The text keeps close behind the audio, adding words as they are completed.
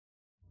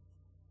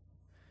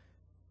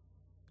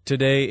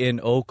Today in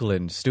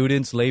Oakland,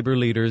 students, labor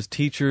leaders,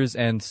 teachers,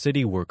 and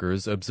city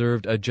workers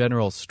observed a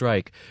general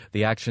strike.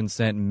 The action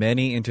sent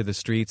many into the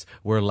streets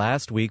where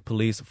last week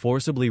police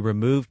forcibly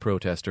removed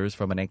protesters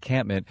from an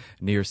encampment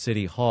near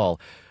City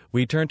Hall.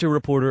 We turn to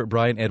reporter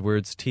Brian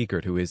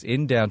Edwards-Teekert, who is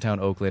in downtown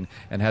Oakland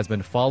and has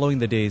been following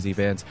the day's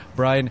events.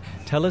 Brian,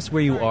 tell us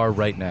where you are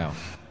right now.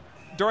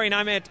 Dorian,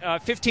 I'm at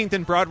 15th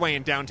and Broadway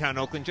in downtown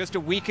Oakland. Just a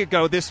week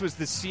ago, this was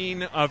the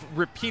scene of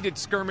repeated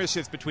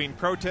skirmishes between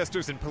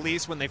protesters and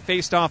police when they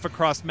faced off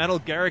across metal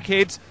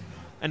barricades,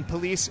 and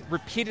police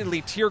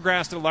repeatedly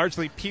tear-gassed a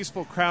largely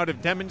peaceful crowd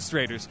of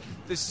demonstrators.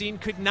 The scene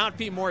could not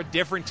be more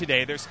different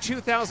today. There's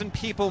 2,000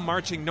 people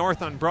marching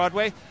north on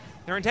Broadway.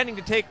 They're intending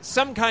to take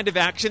some kind of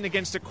action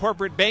against a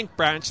corporate bank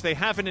branch. They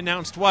haven't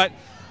announced what.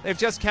 They've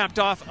just capped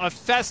off a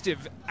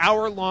festive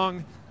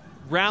hour-long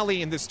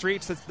rally in the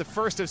streets. That's the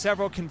first of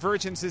several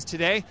convergences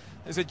today.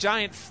 There's a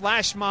giant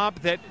flash mob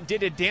that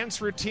did a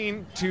dance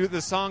routine to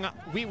the song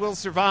We Will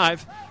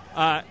Survive.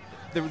 The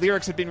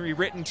lyrics have been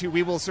rewritten to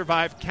We Will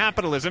Survive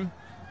Capitalism.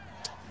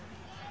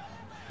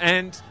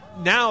 And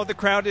now the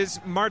crowd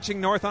is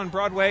marching north on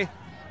Broadway,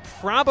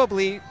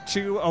 probably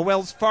to a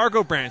Wells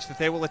Fargo branch that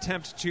they will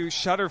attempt to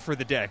shutter for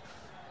the day.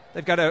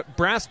 They've got a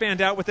brass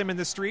band out with them in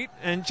the street,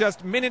 and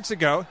just minutes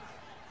ago,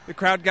 the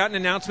crowd got an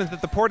announcement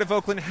that the Port of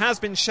Oakland has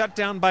been shut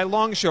down by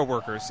longshore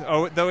workers,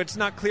 though it's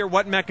not clear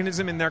what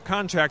mechanism in their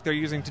contract they're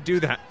using to do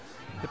that.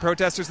 The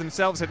protesters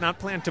themselves had not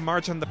planned to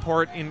march on the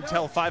port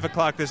until 5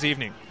 o'clock this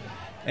evening.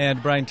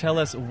 And Brian, tell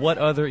us what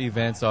other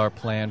events are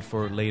planned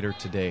for later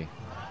today.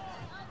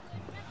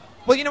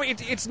 Well,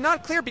 it's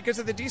not clear because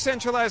of the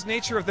decentralized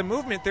nature of the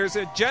movement. There's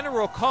a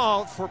general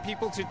call for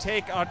people to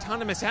take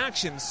autonomous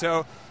action.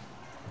 So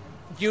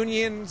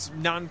unions,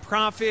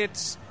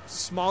 nonprofits,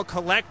 small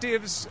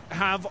collectives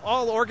have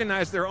all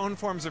organized their own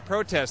forms of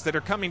protest that are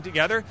coming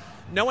together.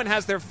 No one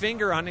has their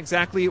finger on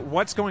exactly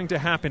what's going to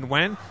happen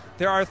when.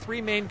 There are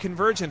three main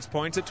convergence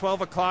points: at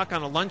 12 o'clock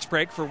on a lunch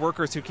break for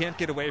workers who can't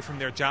get away from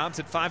their jobs,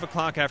 at 5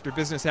 o'clock after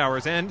business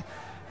hours end,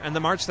 and the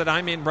march that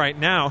I'm in right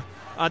now.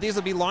 These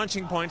will be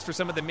launching points for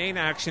some of the main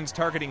actions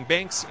targeting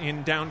banks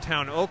in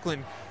downtown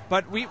Oakland.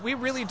 But we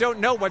really don't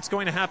know what's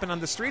going to happen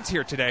on the streets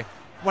here today.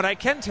 What I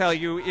can tell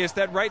you is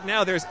that right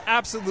now there's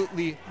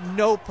absolutely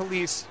no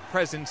police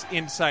presence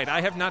in sight. I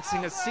have not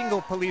seen a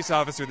single police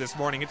officer this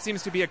morning. It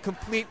seems to be a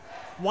complete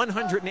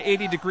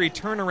 180-degree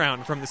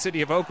turnaround from the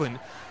city of Oakland.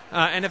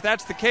 And if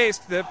that's the case,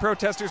 the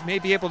protesters may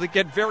be able to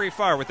get very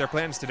far with their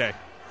plans today.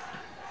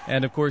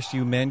 And, of course,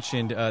 you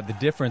mentioned the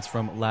difference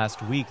from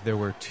last week. There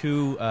were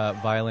two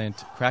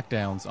violent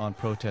crackdowns on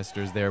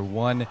protesters there.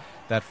 One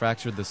that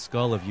fractured the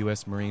skull of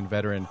U.S. Marine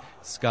veteran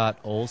Scott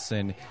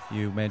Olson.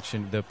 You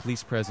mentioned the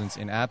police presence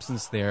in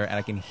absence there, and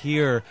I can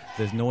hear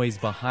the noise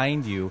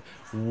behind you.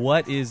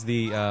 What is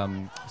the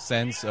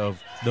sense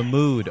of the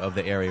mood of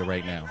the area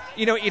right now?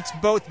 It's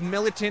both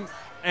militant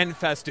and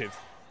festive.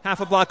 Half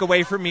a block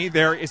away from me,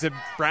 there is a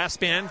brass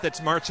band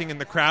that's marching in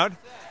the crowd.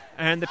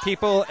 And the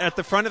people at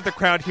the front of the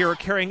crowd here are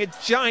carrying a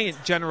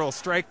giant general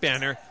strike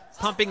banner,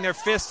 pumping their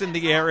fists in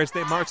the air as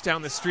they march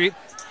down the street.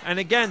 And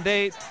again,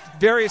 they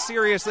very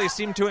seriously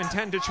seem to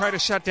intend to try to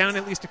shut down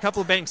at least a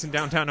couple of banks in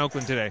downtown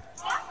Oakland today.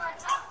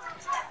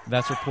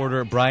 That's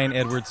reporter Brian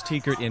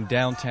Edwards-Teekert in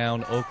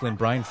downtown Oakland.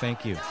 Brian,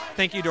 thank you.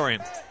 Thank you,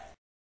 Dorian.